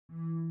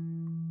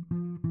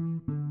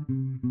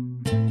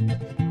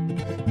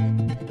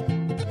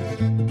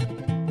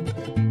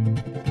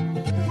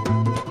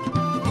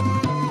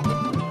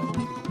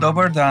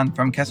Dobar dan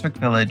from Keswick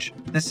Village.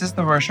 This is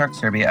the Rorschach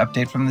Serbia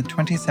update from the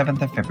 27th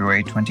of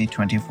February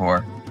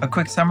 2024. A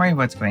quick summary of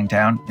what's going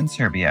down in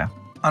Serbia.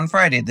 On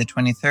Friday, the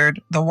 23rd,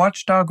 the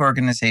watchdog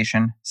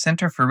organization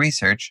Center for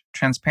Research,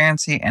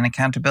 Transparency and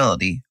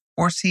Accountability,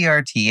 or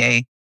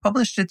CRTA,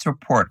 published its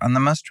report on the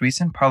most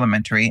recent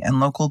parliamentary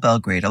and local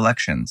Belgrade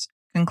elections,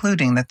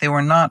 concluding that they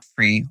were not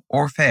free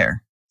or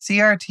fair.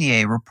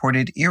 CRTA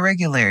reported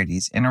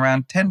irregularities in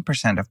around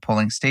 10% of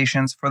polling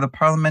stations for the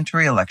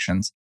parliamentary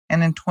elections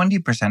and in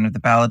 20% of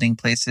the balloting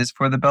places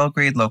for the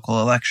Belgrade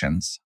local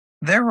elections.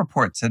 Their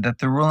report said that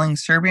the ruling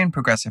Serbian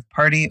Progressive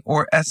Party,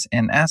 or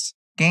SNS,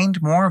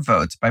 gained more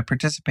votes by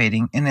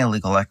participating in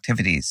illegal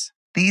activities.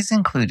 These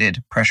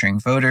included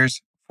pressuring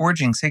voters,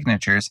 forging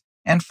signatures,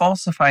 and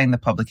falsifying the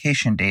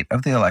publication date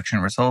of the election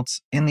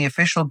results in the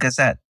official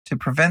gazette to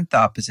prevent the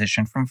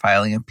opposition from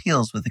filing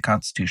appeals with the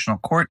Constitutional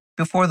Court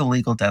before the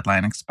legal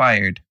deadline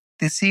expired.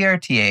 The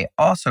CRTA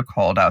also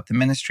called out the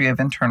Ministry of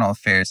Internal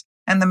Affairs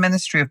and the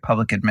Ministry of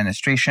Public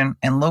Administration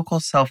and Local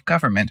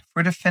Self-Government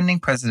for defending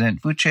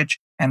President Vučić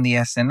and the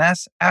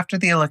SNS after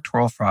the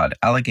electoral fraud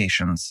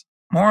allegations.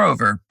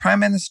 Moreover,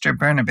 Prime Minister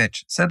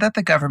Brnabić said that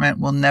the government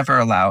will never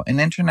allow an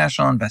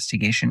international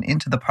investigation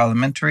into the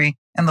parliamentary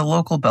and the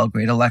local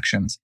Belgrade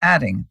elections,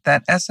 adding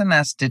that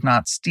SNS did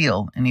not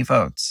steal any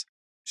votes.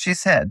 She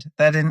said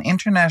that an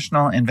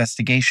international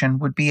investigation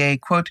would be a,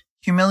 quote,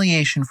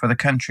 humiliation for the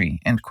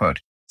country, end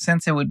quote,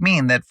 since it would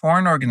mean that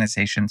foreign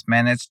organizations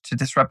managed to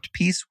disrupt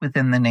peace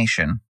within the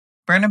nation.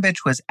 Brnabić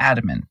was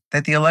adamant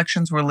that the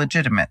elections were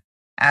legitimate,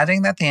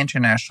 adding that the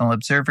international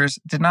observers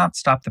did not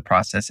stop the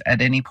process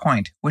at any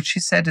point, which she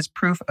said is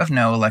proof of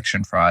no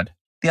election fraud.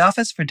 The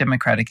Office for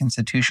Democratic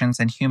Institutions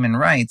and Human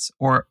Rights,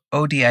 or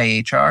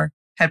ODIHR,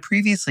 had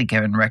previously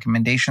given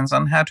recommendations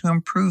on how to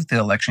improve the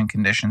election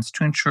conditions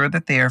to ensure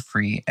that they are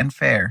free and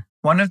fair.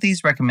 One of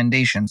these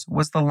recommendations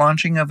was the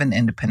launching of an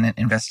independent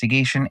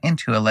investigation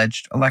into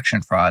alleged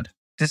election fraud.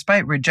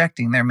 Despite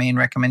rejecting their main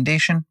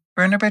recommendation,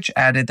 Brnabić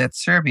added that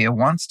Serbia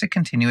wants to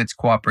continue its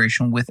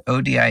cooperation with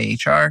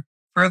ODIHR,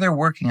 further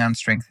working on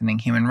strengthening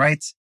human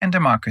rights and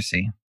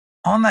democracy.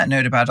 On that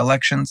note about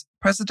elections,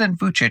 President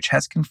Vučić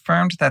has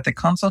confirmed that the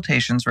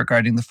consultations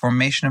regarding the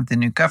formation of the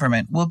new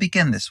government will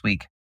begin this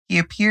week. He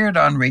appeared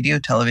on Radio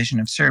Television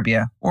of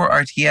Serbia, or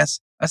RTS,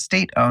 a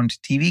state-owned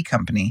TV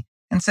company,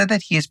 and said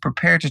that he is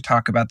prepared to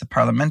talk about the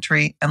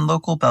parliamentary and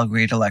local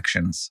Belgrade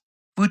elections.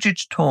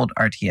 Vučić told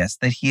RTS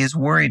that he is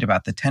worried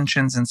about the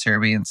tensions in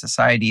Serbian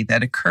society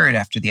that occurred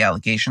after the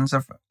allegations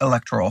of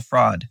electoral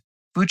fraud.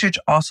 Vučić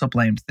also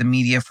blamed the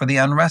media for the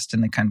unrest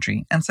in the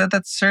country and said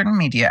that certain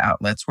media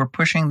outlets were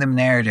pushing the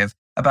narrative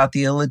about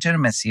the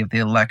illegitimacy of the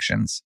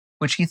elections,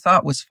 which he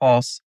thought was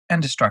false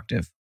and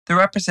destructive. The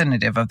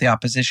representative of the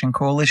opposition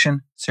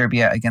coalition,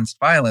 Serbia Against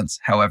Violence,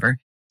 however,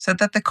 said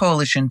that the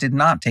coalition did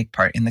not take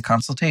part in the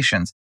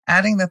consultations,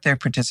 adding that their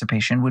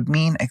participation would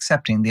mean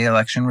accepting the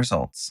election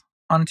results.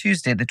 On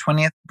Tuesday, the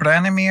 20th,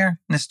 Branimir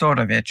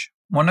Nestorović,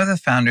 one of the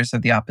founders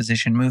of the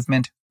opposition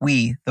movement,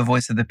 We, the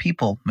Voice of the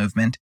People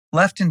movement,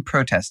 left in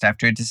protest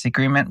after a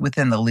disagreement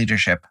within the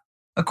leadership.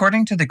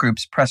 According to the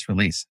group's press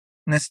release,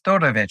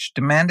 Nestorović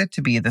demanded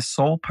to be the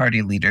sole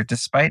party leader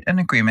despite an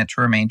agreement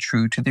to remain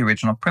true to the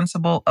original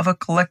principle of a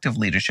collective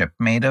leadership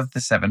made of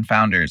the 7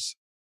 founders.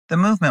 The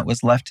movement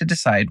was left to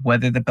decide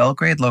whether the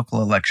Belgrade local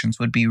elections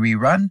would be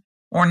rerun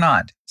or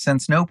not,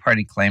 since no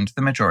party claimed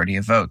the majority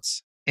of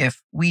votes.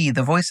 If We,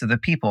 the Voice of the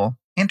People,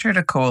 entered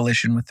a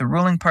coalition with the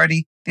ruling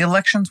party, the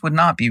elections would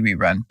not be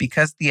rerun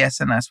because the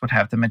SNS would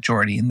have the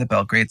majority in the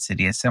Belgrade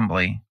City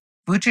Assembly.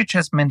 Vučić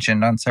has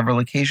mentioned on several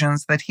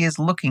occasions that he is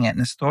looking at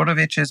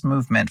Nestorović's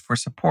movement for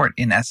support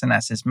in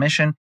SNS's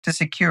mission to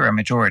secure a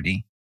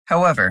majority.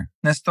 However,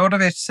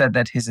 Nestorović said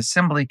that his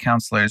assembly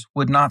councillors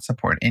would not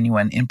support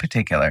anyone in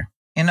particular.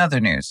 In other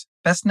news,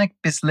 Besnik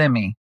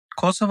Bislimi,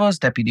 Kosovo's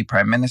deputy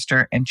prime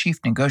minister and chief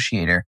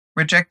negotiator,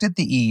 rejected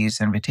the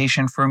EU's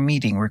invitation for a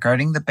meeting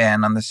regarding the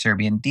ban on the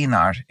Serbian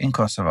dinar in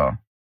Kosovo.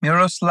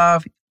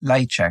 Miroslav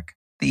Lajčák,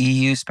 the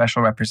EU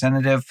special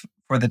representative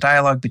for the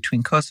dialogue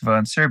between Kosovo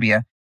and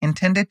Serbia,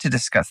 intended to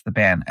discuss the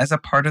ban as a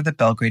part of the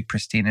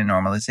Belgrade-Pristina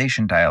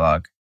normalization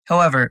dialogue.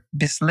 However,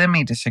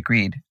 Bislimi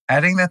disagreed,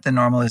 adding that the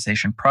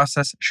normalization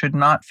process should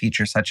not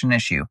feature such an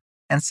issue,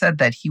 and said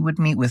that he would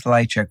meet with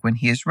Lajčák when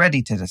he is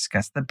ready to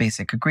discuss the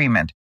basic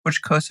agreement,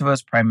 which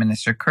Kosovo's Prime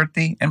Minister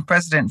Kurti and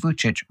President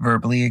Vučić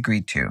verbally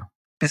agreed to.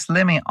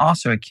 Bislimi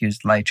also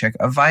accused Lajčák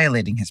of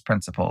violating his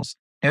principles,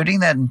 noting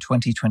that in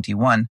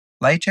 2021,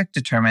 Lajčák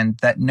determined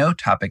that no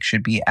topic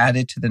should be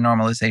added to the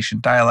normalization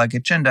dialogue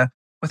agenda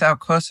without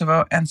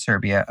Kosovo and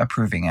Serbia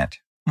approving it.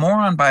 More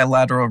on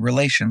bilateral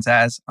relations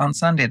as, on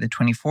Sunday the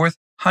 24th,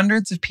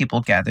 hundreds of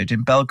people gathered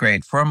in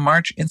Belgrade for a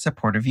march in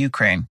support of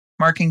Ukraine,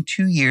 marking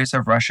 2 years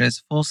of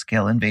Russia's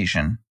full-scale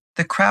invasion.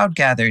 The crowd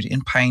gathered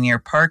in Pioneer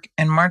Park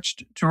and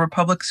marched to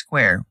Republic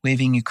Square,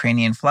 waving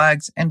Ukrainian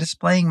flags and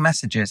displaying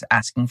messages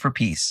asking for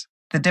peace.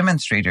 The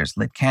demonstrators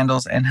lit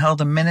candles and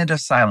held a minute of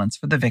silence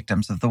for the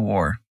victims of the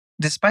war.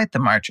 Despite the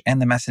march and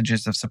the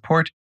messages of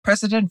support,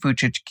 President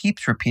Vučić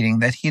keeps repeating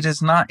that he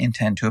does not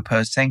intend to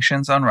oppose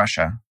sanctions on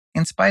Russia.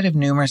 In spite of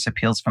numerous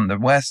appeals from the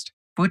West,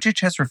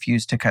 Vučić has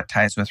refused to cut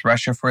ties with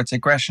Russia for its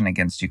aggression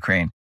against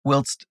Ukraine,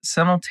 whilst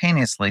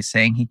simultaneously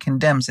saying he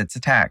condemns its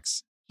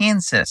attacks. He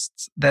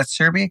insists that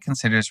Serbia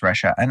considers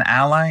Russia an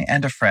ally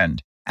and a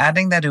friend,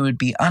 adding that it would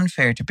be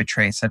unfair to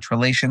betray such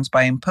relations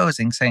by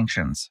imposing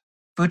sanctions.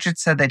 Vučić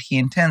said that he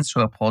intends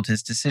to uphold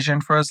his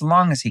decision for as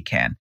long as he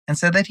can, and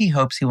said that he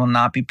hopes he will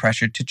not be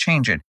pressured to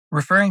change it,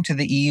 referring to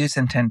the EU's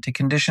intent to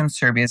condition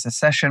Serbia's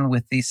accession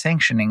with the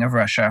sanctioning of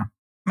Russia.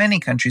 Many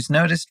countries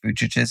noticed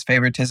Vučić's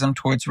favoritism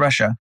towards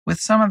Russia, with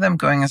some of them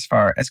going as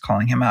far as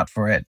calling him out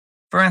for it.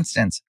 For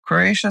instance,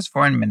 Croatia's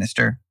foreign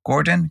minister,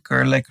 Gordan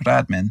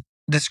Grlić-Radman,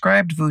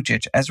 described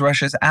Vučić as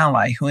Russia's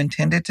ally who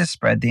intended to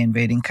spread the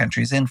invading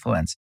country's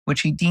influence,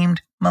 which he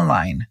deemed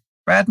malign.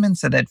 Radman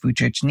said that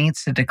Vučić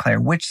needs to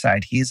declare which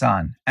side he is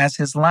on, as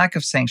his lack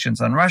of sanctions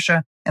on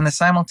Russia and the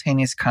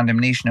simultaneous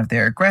condemnation of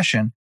their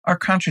aggression are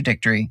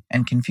contradictory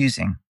and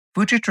confusing.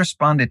 Vučić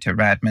responded to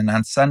Radman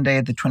on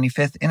Sunday the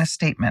 25th in a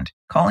statement,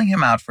 calling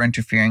him out for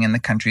interfering in the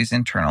country's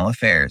internal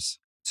affairs.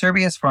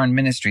 Serbia's foreign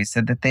ministry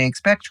said that they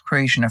expect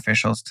Croatian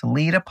officials to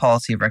lead a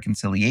policy of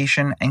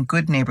reconciliation and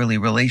good neighborly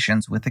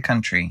relations with the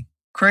country.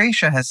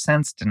 Croatia has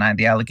since denied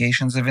the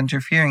allegations of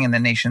interfering in the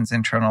nation's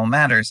internal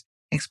matters,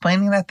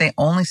 explaining that they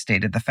only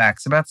stated the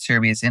facts about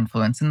Serbia's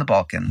influence in the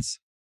Balkans.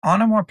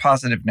 On a more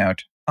positive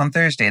note, on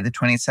Thursday the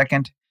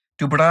 22nd,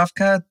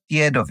 Dubravka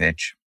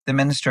Djedović, the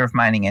Minister of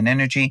Mining and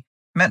Energy,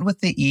 met with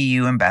the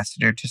EU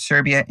ambassador to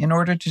Serbia in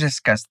order to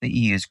discuss the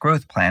EU's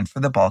growth plan for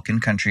the Balkan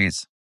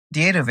countries.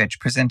 Djedović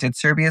presented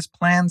Serbia's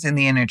plans in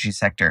the energy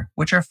sector,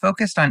 which are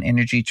focused on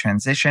energy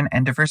transition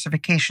and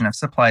diversification of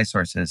supply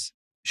sources.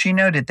 She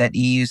noted that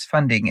EU's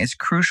funding is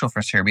crucial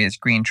for Serbia's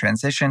green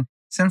transition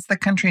since the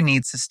country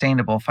needs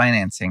sustainable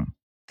financing.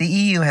 The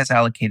EU has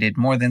allocated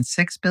more than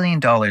 $6 billion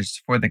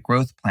for the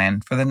growth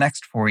plan for the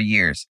next 4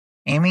 years,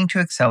 aiming to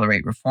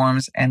accelerate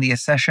reforms and the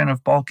accession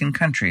of Balkan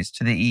countries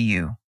to the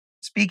EU.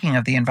 Speaking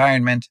of the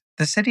environment,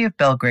 the city of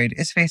Belgrade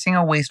is facing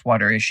a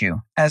wastewater issue,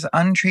 as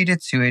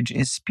untreated sewage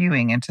is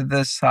spewing into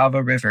the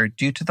Sava River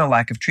due to the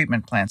lack of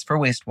treatment plants for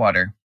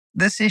wastewater.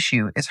 This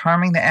issue is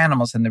harming the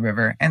animals in the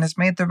river and has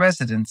made the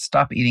residents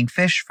stop eating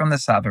fish from the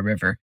Sava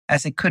River,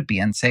 as it could be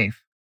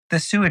unsafe. The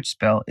sewage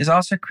spill is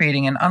also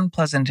creating an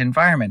unpleasant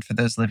environment for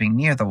those living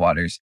near the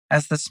waters,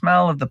 as the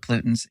smell of the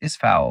pollutants is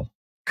foul.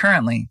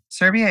 Currently,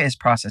 Serbia is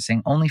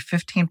processing only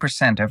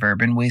 15% of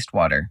urban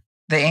wastewater.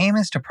 The aim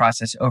is to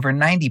process over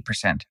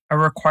 90%, a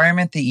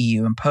requirement the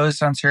EU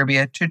imposed on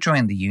Serbia to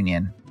join the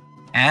Union.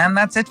 And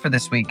that's it for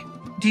this week.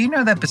 Do you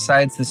know that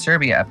besides the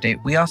Serbia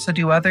update, we also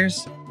do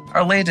others?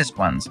 Our latest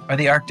ones are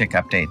the Arctic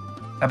update,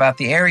 about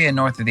the area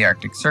north of the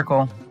Arctic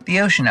Circle, the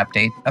ocean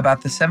update,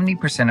 about the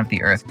 70% of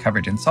the Earth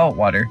covered in salt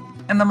water,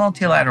 and the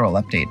multilateral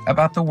update,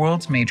 about the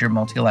world's major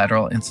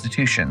multilateral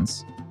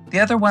institutions. The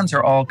other ones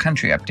are all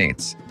country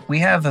updates. We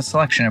have a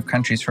selection of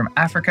countries from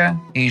Africa,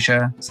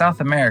 Asia,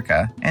 South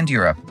America, and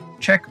Europe.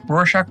 Check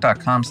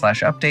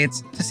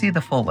Rorschach.com/updates to see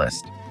the full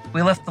list.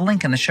 We left the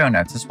link in the show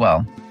notes as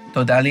well.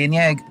 To dalje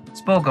njeg,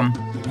 s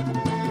Bogom!